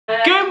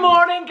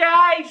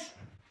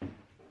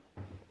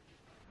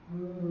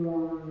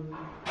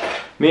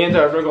Me and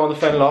Dervin are going to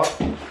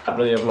Finnlough. I'm not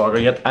really a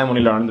vlogger yet. I'm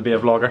only learning to be a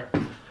vlogger.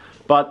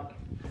 But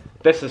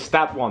this is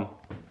step 1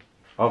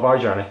 of our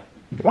journey.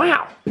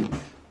 Wow!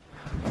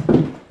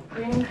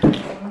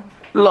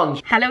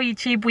 Lunch. Hello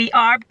YouTube, we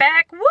are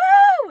back.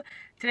 Woo!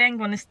 Today I'm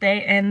going to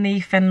stay in the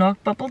Finnlough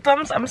Bubble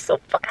Domes. I'm so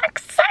fucking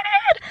excited!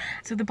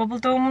 So the Bubble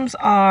Domes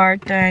are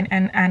down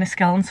in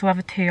Enniskillen, so I have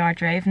a 2-hour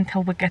drive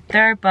until we get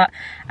there. But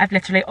I've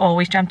literally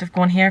always dreamt of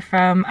going here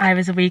from I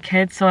was a wee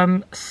kid, so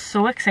I'm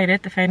so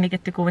excited to finally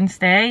get to go and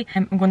stay.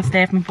 I'm going to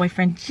stay with my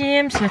boyfriend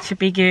James, so it should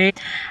be good.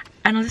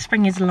 And I'll just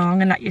bring you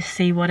along and let you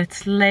see what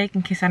it's like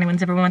in case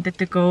anyone's ever wanted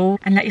to go,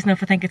 and let you know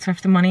if I think it's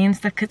worth the money and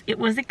stuff, because it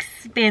was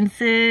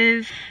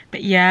expensive.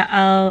 But yeah,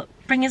 I'll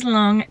bring you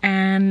along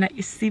and let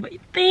you see what you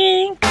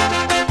think.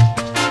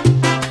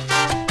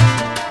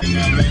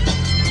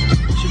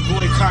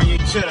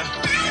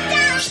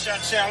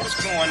 What's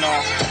going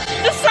on?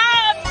 What's up?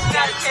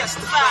 Gotta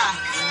testify.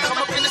 Come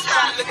up in the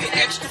spot looking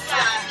extra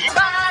fly.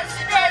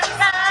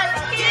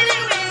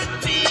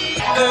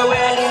 Girl,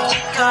 where did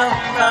you come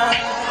from?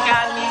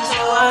 Got me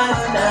so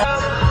under.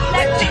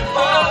 Let you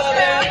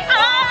order.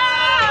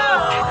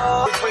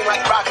 Oh! Between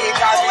like Rocky and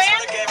Cosby,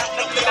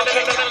 so the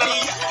game is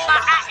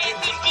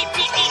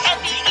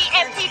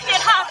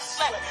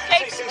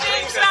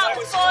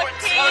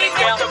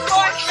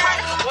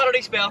What do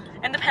they spell?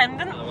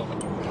 Independent.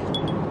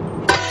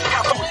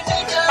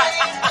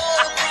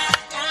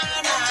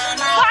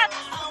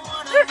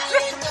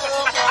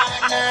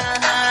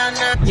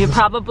 You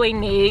probably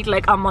need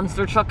like a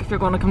monster truck if you're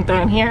going to come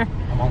down here.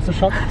 A monster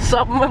truck?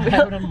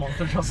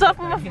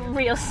 Something with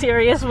real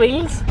serious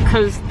wheels,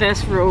 because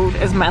this road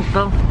is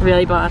mental,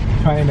 really bad.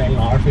 20 mile an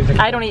hour feels like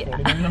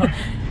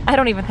I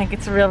don't even think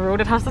it's a real road.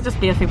 It has to just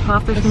be a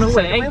footpath. There's no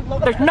way.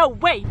 There's no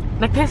way.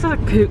 Like this is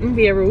couldn't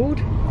be a road.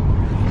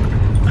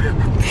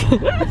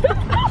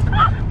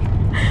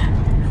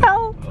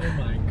 Help! Oh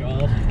my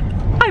god.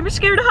 I'm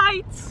scared of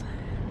heights.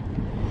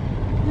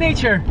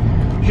 Nature.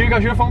 Sure you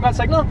got your phone got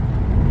signal?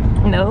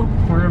 No.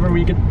 Wherever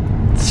we get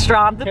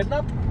Stranded.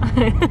 kidnapped?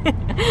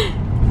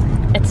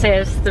 It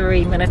says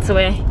 3 minutes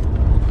away.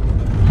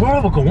 Where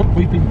are we going?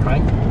 We've been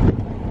pranked.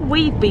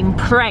 We've been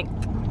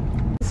pranked.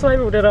 So I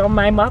wrote it on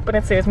my map and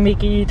it says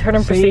make a U-turn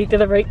and proceed to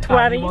the right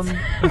 20s. Anyone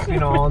who's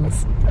been on in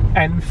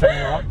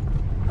Finnlough.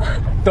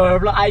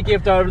 Dervla, I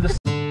gave Dervla the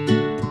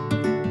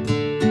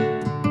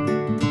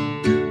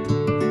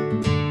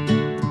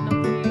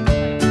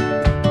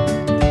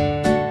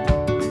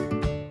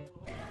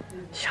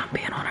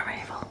Champagne on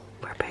arrival.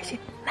 We're busy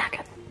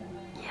naked.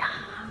 Yeah.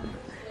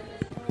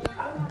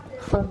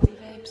 Fancy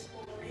vibes.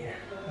 Yeah.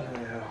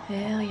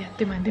 Hell yeah.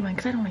 Do mine,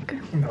 because I don't like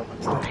it. No,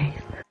 it's not.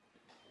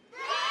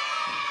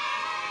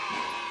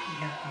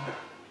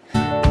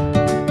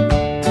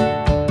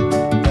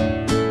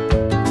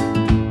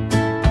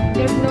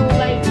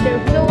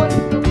 There's no one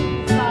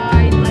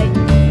inside, like,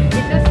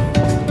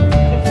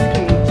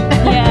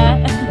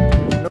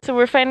 yeah. So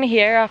we're finally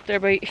here after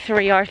about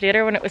 3 hours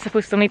later when it was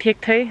supposed to only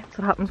take 2. That's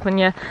what happens when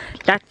you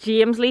let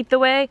James lead the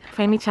way.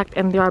 Finally checked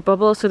into our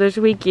bubble, so there's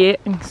a wee gate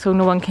and so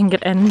no one can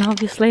get in,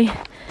 obviously.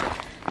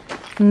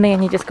 And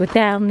then you just go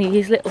down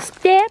these little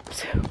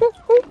steps.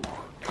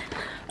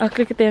 Oh, look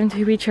at them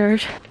 2 wee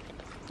chairs.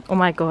 Oh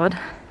my god.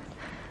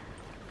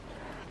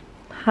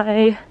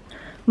 How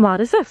mad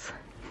is this?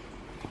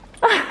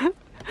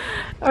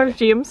 Or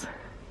James.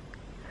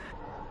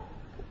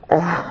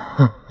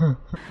 Oh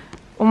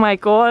my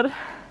god.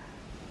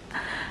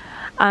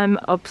 I'm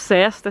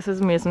obsessed. This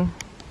is amazing.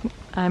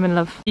 I'm in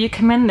love. You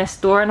come in this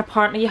door and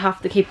apparently you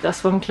have to keep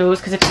this one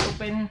closed, because if you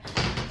open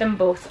them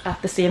both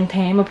at the same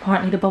time,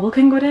 apparently the bubble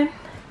can go down.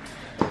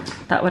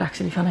 That would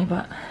actually be funny,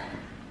 but...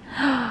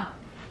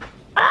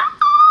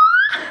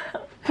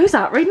 Who's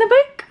that reading a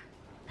book?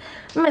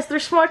 Mr.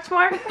 Smart.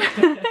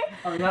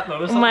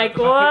 Oh my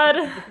god.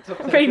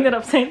 Reading it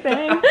upside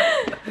down.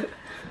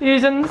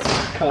 Using.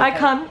 I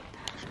can't.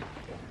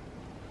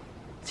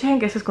 Do you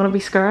think this is going to be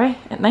scary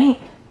at night?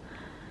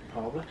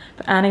 Probably.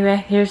 But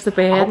anyway, here's the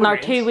bed. And our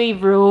 2 wee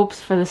robes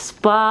for the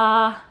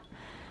spa.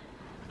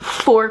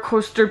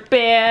 4-coaster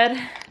bed.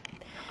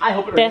 I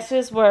hope it This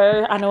is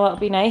where, I know it'll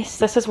be nice.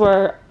 This is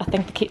where I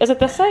think the key. Is it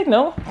this side?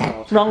 No.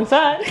 Oh, wrong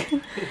side.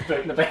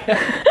 right in the bed.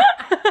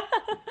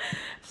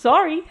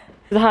 Sorry.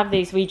 They have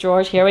these wee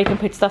drawers here where you can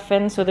put stuff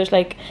in. So there's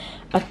like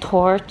a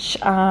torch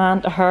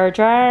and a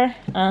hairdryer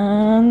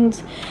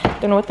and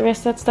don't know what the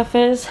rest of that stuff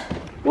is.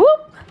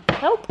 Whoop!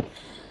 Help!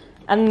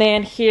 And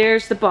then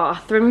here's the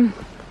bathroom.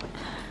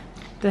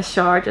 The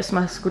shower just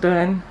must go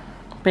down.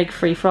 Big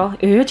free for all.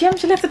 Ooh,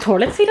 James, you left the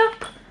toilet seat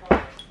up.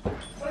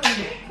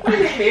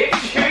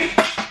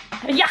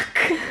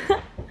 Yuck!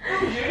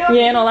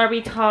 Yeah, and all our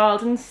wee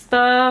towels and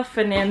stuff,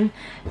 and then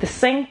the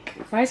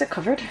sink. Why is it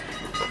covered?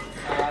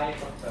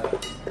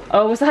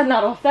 Oh, was that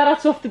not off there?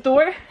 That's off the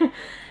door.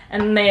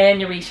 And then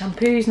your wee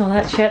shampoos and all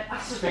that shit.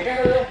 That's the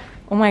speaker.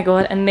 Oh my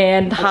god, and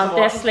then to have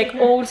this like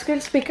old school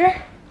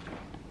speaker.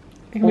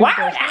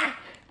 Wow!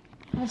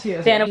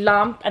 Then a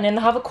lamp, and then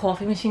they have a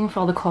coffee machine for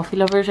all the coffee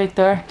lovers out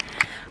there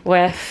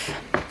with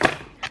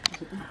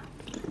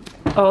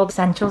all the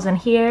essentials in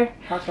here.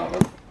 That's not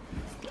good.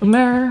 A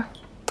mirror.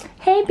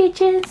 Hey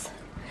bitches!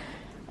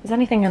 Is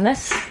anything in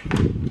this?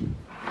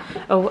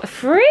 Oh, a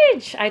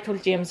fridge! I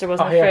told James there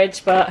wasn't a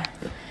fridge, but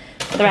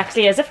there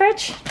actually is a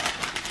fridge.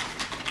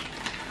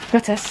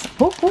 What's this?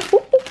 Oh, oh,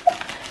 oh, oh.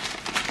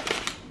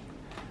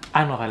 I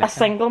don't know if I like a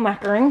single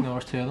macaroon. No,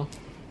 there's two of them.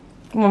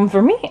 One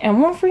for me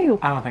and one for you.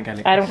 I don't think I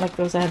like I don't like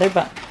those either,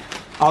 but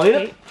I'll eat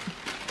it.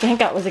 Do you think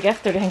that was a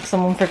gift or do you think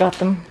someone forgot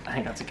them? I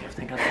think that's a gift. I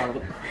think that's part of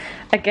it.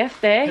 A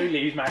gift, eh? Who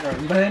leaves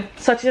macaroon behind?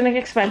 Such an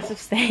expensive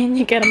stay and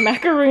you get a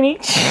macaroon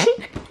each.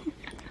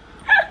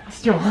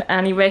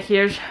 Anyway,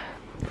 here's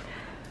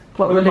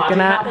what we're looking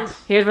at.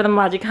 Here's where the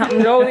magic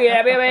happens. Oh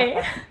yeah, baby.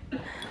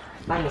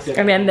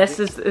 And then this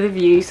is the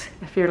views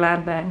if you're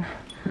lying down.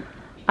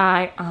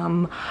 I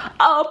am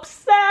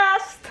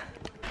obsessed.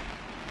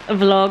 A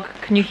vlog,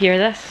 can you hear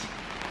this?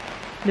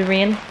 The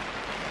rain.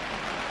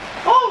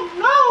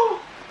 Oh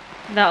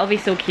no! That'll be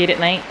so cute at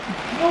night.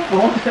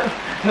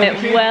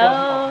 It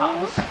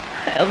will.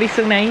 It'll be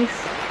so nice.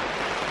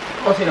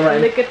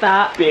 Look at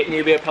that. Bait me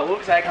a bit of pillow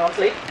because I can't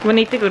sleep. We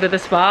need to go to the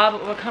spa,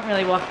 but we can't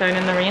really walk down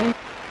in the rain.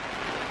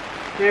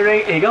 You're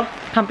right, Eagle.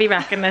 Can't be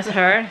wrecking this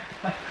hair.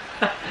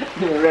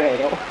 You're right,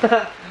 Eagle.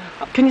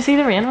 Can you see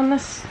the rain on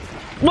this?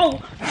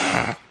 Whoa!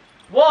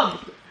 1,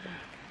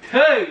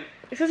 2.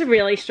 This is a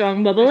really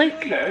strong bubble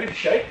leak. No,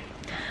 shake.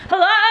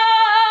 Hello!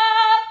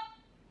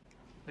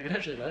 Like it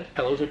actually loud.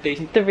 Pillows are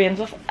decent. The rain's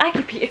off.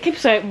 It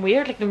keeps sounding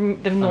weird, like the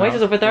noise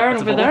is over there and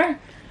over there.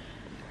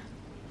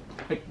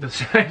 Like the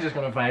sound is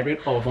going to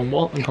vibrate off one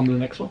wall and come to the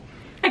next one.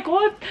 My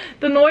god,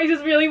 the noise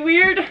is really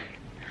weird.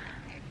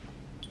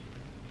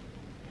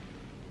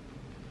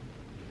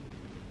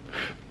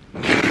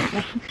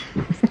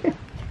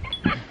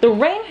 The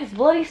rain has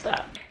bloody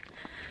stopped.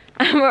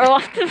 And we're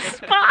off to the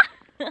spa.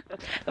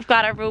 We've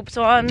got our robes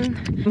on.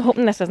 I'm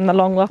hoping this isn't a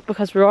long walk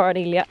because we're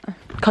already late.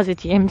 Because of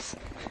James.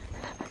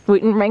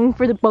 Waiting ring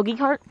for the buggy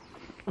cart.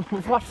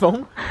 What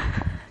phone?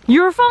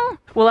 Your phone?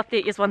 We'll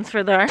update you once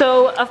we're there.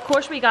 So, of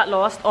course we got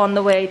lost on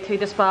the way to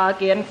the spa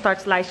again. It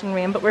starts lashing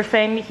rain, but we're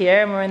finally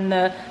here and we're in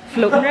the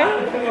floating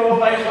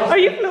room. Are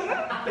you floating?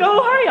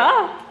 Go, hurry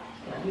up.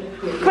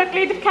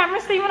 Quickly, the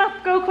camera's steaming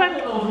up. Go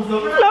quick.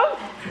 Float.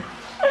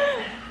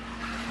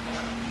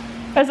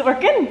 Is it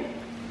working?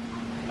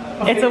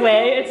 It's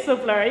away, it's so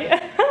blurry.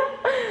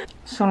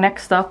 So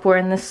next up, we're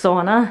in the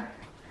sauna.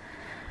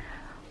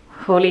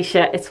 Holy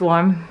shit, it's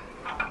warm.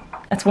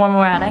 It's warm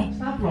already.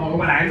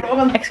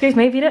 Excuse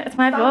me, Vita, it's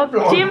my vlog.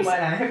 James,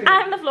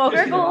 I'm the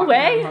vlogger, go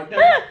away.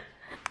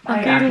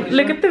 Okay,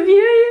 look at the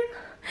view.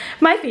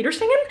 My feet are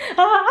singing.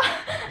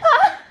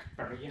 I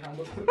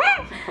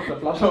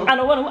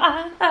know,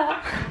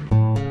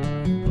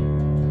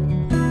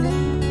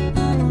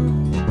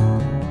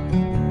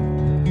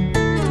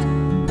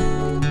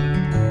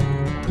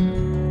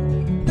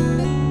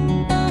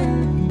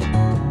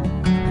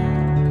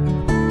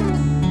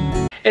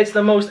 It's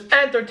the most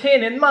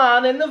entertaining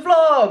man in the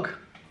vlog.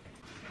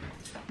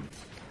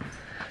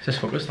 Just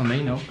focused on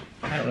me, no?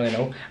 I don't really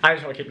know. I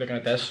just want to keep looking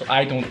at this, so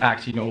I don't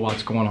actually know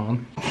what's going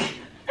on.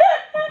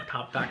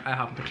 Top deck, I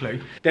haven't a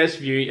clue. This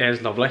view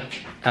is lovely,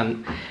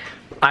 and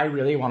I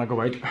really want to go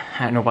out.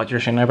 I don't know what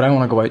you're saying now, but I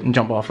want to go out and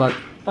jump off that.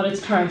 but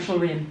it's torrential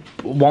rain.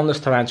 One,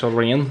 there's torrential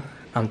rain,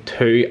 and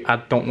two, I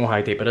don't know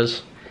how deep it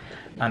is.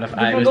 And if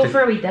I was go to,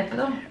 for a wee dip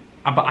though.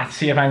 but I'd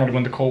see if I'm going to go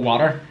into cold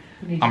water.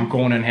 I'm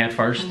going in head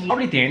first.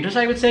 Probably dangerous,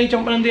 I would say,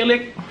 jumping into a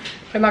lake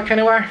in that kind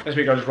of weather. This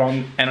week I just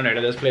run in and out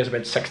of this place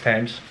about 6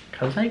 times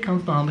because I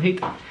can't stand the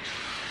heat.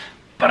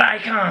 But I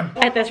can.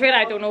 At this rate,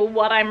 I don't know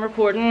what I'm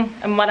recording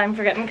and what I'm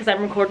forgetting because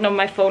I'm recording on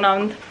my phone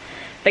and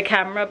the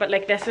camera. But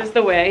like, this is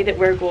the way that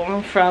we're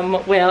going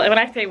from, well, when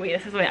I say we,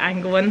 this is the way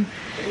I'm going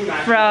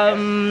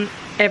from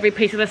every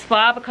piece of the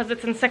spa, because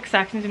it's in 6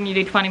 sections and you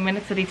do 20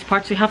 minutes at each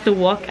part, so you have to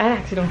walk. I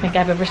actually don't think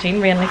I've ever seen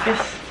rain like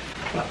this.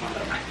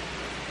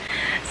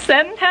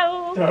 Send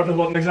help! I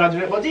wouldn't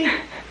exaggerate, would you?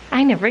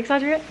 I never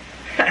exaggerate.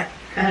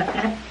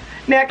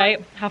 Next. I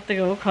have to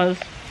go because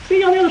See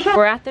you on the other side.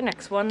 we're at the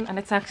next one and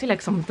it's actually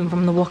like something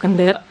from The Walking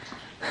Dead.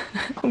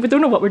 We don't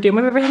know what we're doing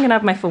with everything, and I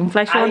have my phone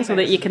flash on so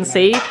that you can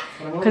see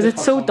because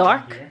it's so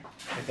dark.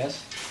 Like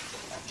this.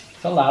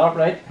 Fill that up,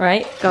 right?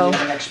 Right, go.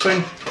 The next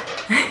spoon.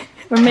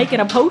 We're making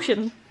a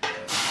potion.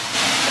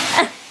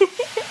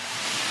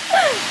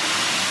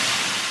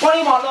 What do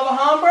you want, love, a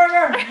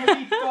hamburger? Or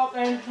you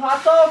fucking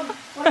hot dog?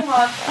 What do you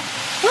want?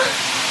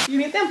 You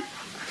eat them?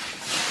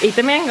 Eat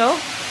the mango.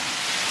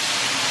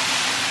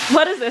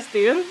 What is this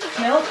doing?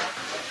 Milk?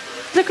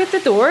 Look at the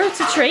door, it's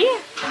a tree.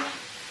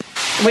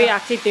 We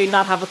actually do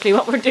not have a clue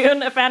what we're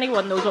doing. If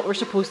anyone knows what we're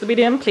supposed to be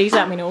doing, please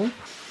let me know.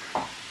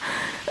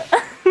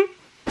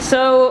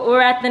 So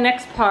we're at the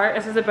next part.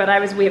 This is the bit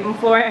I was waiting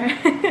for.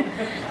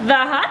 The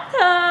hot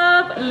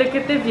tub. Look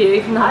at the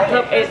view from the hot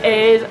tub. It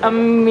is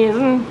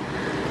amazing.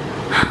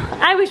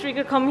 I wish we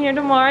could come here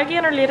tomorrow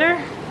again or later.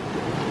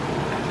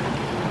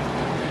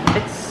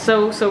 It's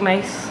so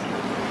nice.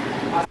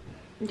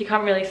 You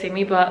can't really see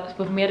me, but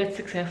we've made it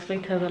successfully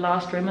to the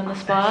last room in the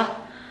spa.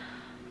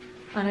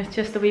 And it's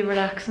just a wee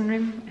relaxing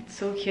room. It's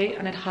so cute,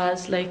 and it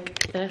has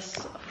like this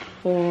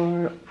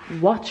for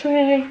watch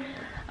tray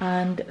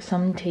and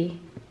some tea,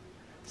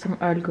 some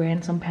Earl Grey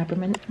and some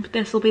peppermint. But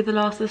this will be the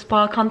last of the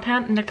spa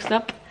content. Next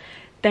up,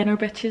 dinner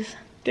bitches.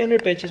 Dinner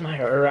bitches, my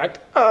hair right.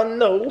 Oh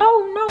no.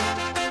 Oh no.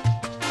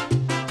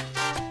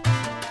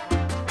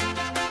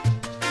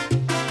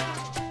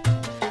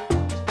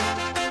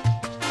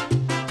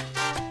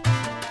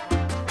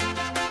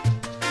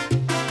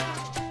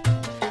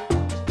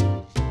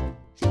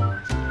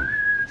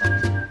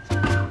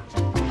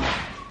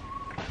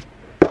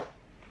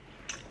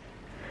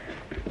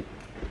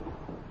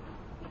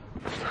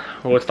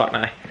 Oh, it's dark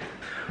now.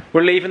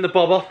 We're leaving the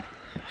bubble.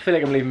 I feel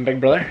like I'm leaving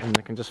Big Brother. And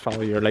I can just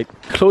follow your light.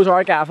 Close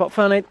our gaff up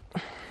for the night.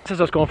 This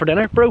is us going for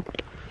dinner, bro.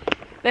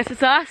 This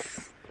is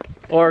us.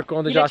 Or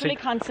going to You Jossie. literally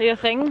can't see a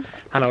thing.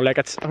 I know, like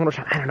it's, I'm gonna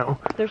try, I don't know.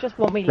 There's just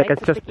one wee Like light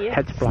it's just at the gate.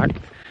 pitch black.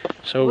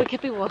 So, We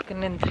could be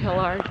walking until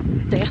our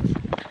death.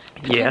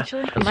 yeah.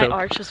 Potentially. And my So,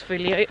 arch is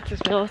fully out as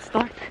well. It's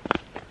dark.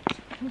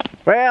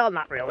 well,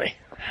 not really.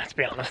 Let's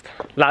be honest.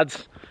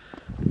 Lads,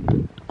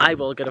 I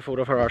will get a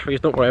photo of her arch for you,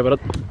 don't worry about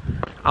it.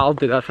 I'll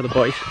do that for the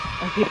boys.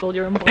 And people,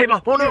 you're in board.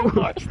 People, oh no!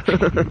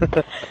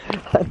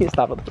 Let me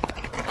stop it.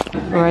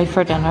 We're out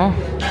for dinner,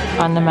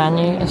 and the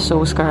menu is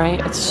so scary.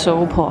 It's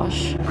so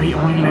posh. We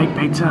only like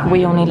pizza.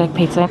 We only like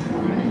pizza.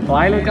 Well,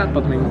 I like that,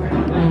 but I mean,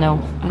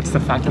 No, it's the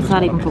fact that it's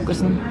not even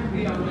focusing.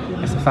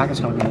 It's the fact it's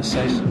going to be this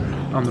size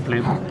on the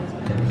plate.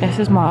 This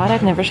is mad.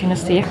 I've never seen a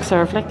steak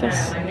served like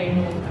this.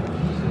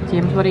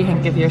 James, what do you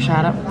think of your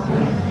shut up?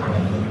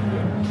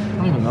 I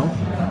don't even know.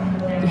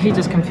 He's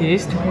just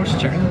confused. Where's the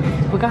chicken?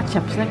 We got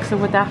chips like, so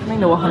we definitely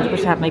know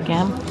 100% like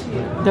him.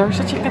 There's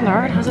a chicken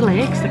there. It has a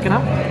leg sticking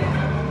up.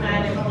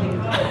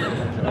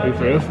 Are you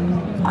through?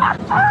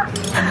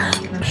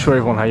 Show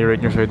everyone how you're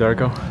eating your food. There we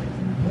go.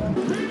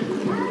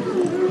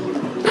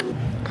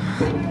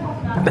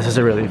 This is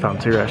a really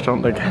fancy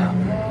restaurant. Like,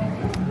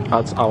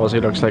 that obviously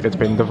looks like it's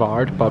been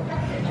devoured, but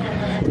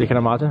you can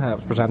imagine how it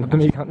was presented to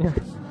me, can't you?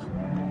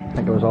 I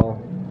think it was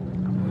all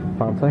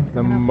fancy.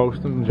 The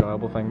most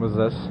enjoyable thing was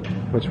this,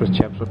 which was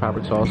chips with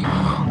peppered sauce.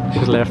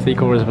 She's left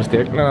 3/4 of a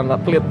steak now on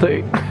that plate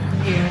too.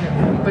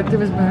 Yeah, but there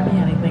was barely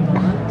anything on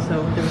it,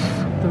 so there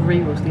was the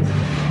re-roasties.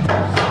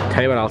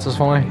 Tell you what else is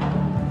funny.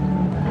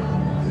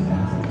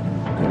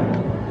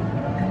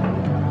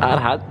 I'd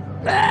had.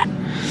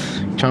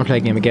 Trying to play a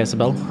game of Guess the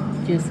Bill.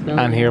 Yes,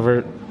 And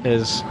whoever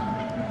is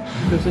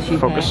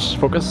focus.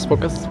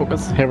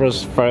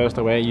 Whoever's furthest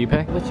away, you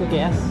pick. What's your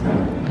guess?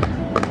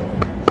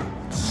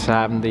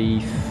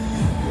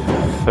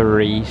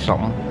 73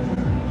 something.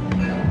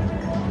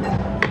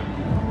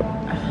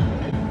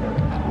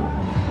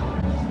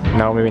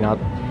 No, maybe not.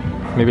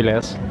 Maybe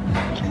less.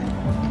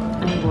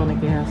 I'm gonna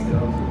guess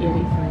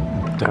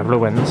 83. Devil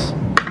wins.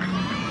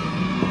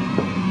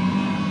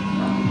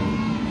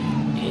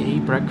 80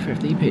 brick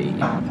 50p.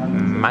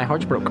 My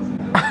heart's broke.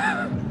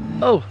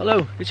 Oh,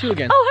 hello, it's you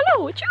again. Oh,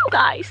 hello, it's you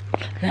guys.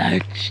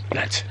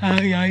 Let's.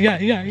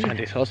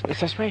 Sandy sauce. Is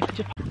this right?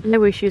 I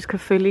wish you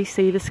could fully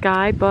see the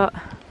sky, but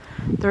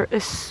there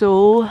is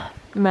so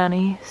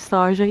many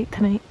stars out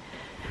tonight.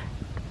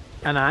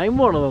 And I'm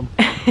one of them.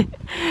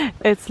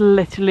 It's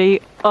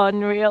literally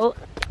unreal.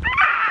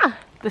 Ah!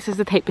 This is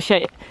the type of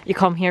shit you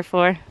come here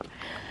for.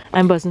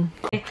 I'm buzzing.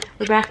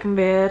 We're back in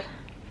bed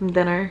from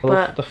dinner,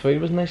 Well, but the food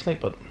was nice,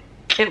 like, but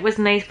it was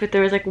nice, but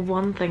there was like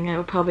one thing I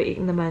would probably eat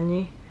in the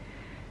menu.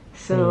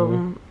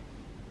 So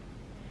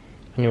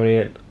you only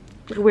ate.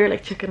 we're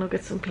like chicken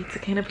nuggets and pizza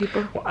kind of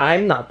people. Well,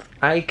 I'm not.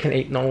 I can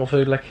eat normal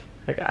food. Like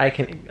I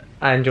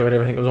enjoyed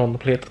everything that was on the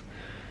plate,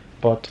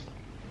 but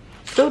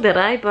So did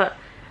I, but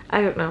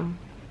I don't know.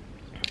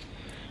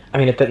 I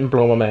mean, it didn't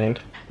blow my mind.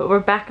 But we're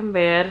back in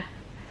bed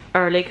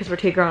early because we're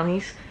two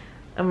grannies,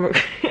 and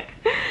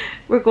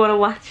we're going to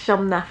watch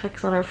some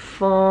Netflix on our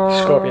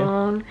phone.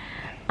 Scorpion.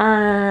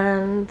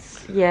 And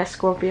yeah,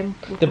 Scorpion.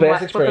 The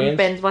best experience.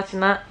 Binge watching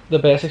that. The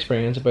best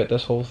experience about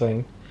this whole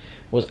thing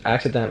was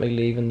accidentally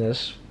leaving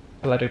this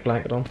electric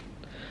blanket on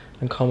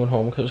and coming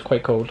home because it was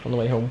quite cold on the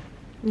way home.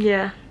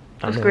 Yeah,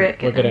 it was And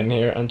great. We got in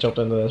here and jumped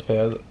into this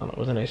bed, and it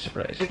was a nice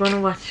surprise. We're going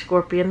to watch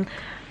Scorpion,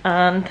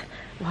 and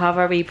we'll have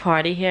our wee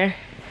party here.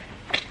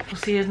 We'll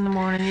see you in the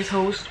morning, you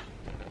hoes.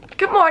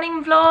 Good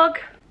morning, vlog.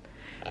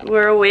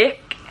 We're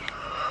awake.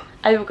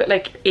 I woke at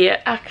like 8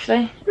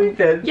 actually. We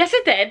did. Yes,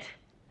 I did.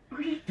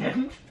 We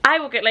didn't. I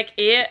woke at like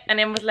 8 and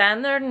then was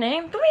laying there at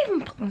 9. Don't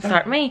even fucking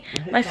start me.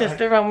 My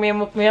sister rang me and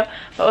woke me up.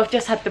 But we've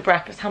just had the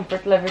breakfast hamper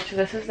delivered, so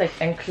this is like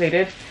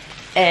included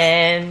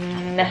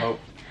in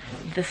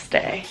the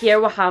stay.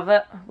 Here we have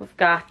it. We've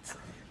got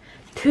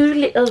 2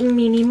 little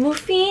mini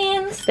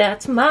muffins.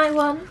 That's my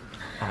one.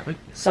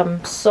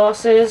 Some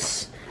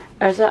sauces.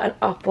 Is that an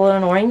apple and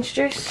an orange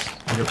juice?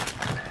 Yep.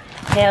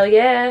 Hell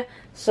yeah.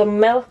 Some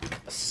milk.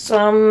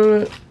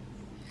 Some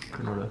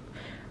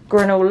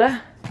granola.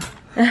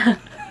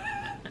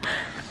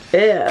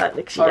 Yeah,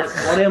 like she is.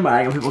 What am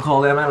I? People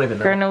call them. I don't even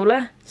know.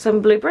 Granola,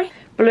 some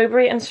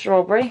blueberry and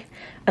strawberry,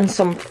 and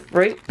some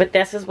fruit. But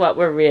this is what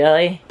we're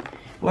really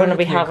going to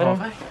be having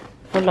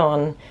full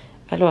on.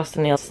 I lost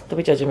the nails. Don't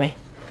be judging me.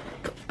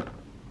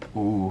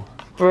 Ooh.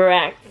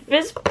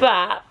 Breakfast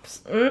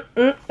baps.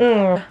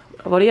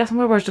 What are you asking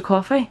for? Where's the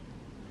coffee?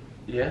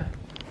 Yeah.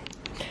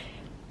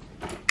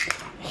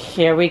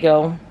 Here we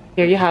go.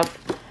 Here you have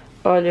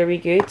all your wee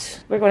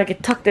goods. We're gonna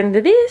get tucked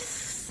into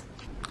this.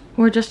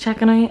 We're just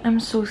checking out. I'm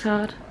so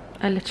sad.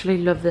 I literally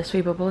love this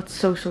wee bubble. It's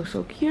so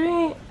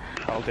cute.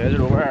 Holidays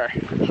are over.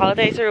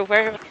 Holidays are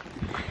over.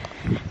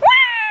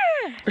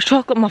 There's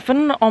chocolate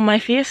muffin on my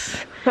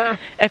face.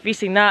 If you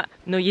seen that,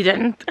 no you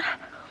didn't.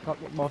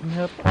 Chocolate muffin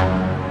head.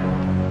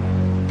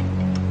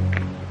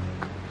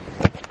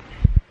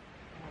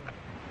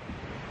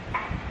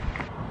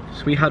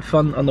 So we had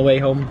fun on the way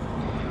home.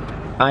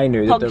 I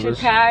knew that there was.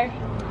 Car.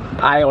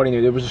 I already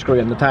knew there was a screw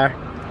in the tire,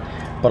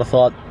 but I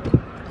thought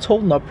it's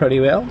holding up pretty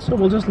well, so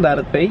we'll just let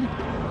it be.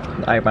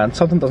 I went,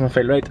 something doesn't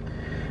feel right.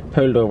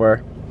 Pulled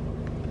over.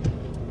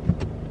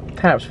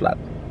 Tire was flat,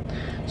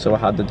 so I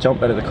had to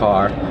jump out of the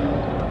car,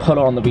 put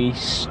on the wee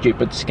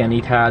stupid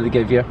skinny tire they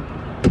give you,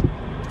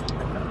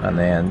 and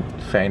then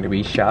find a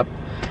wee shop.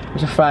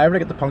 There's a $5 to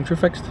get the puncture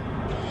fixed.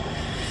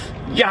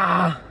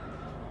 Yeah.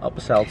 Up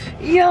the cells.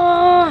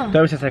 Yeah.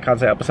 There was just I can't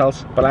say up the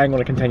cells, but I'm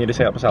going to continue to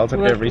say up the cells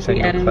in every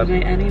single clip.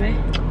 Anyway.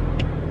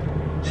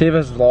 See if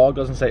this vlog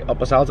doesn't say up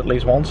the cells at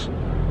least once,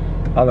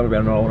 I'll never be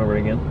on one over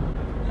again.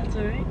 That's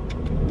alright.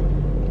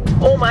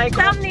 Oh my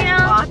god! Thumbnail!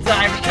 I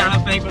was trying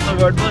to think what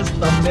the word was.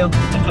 Thumbnail.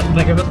 I couldn't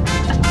think of it.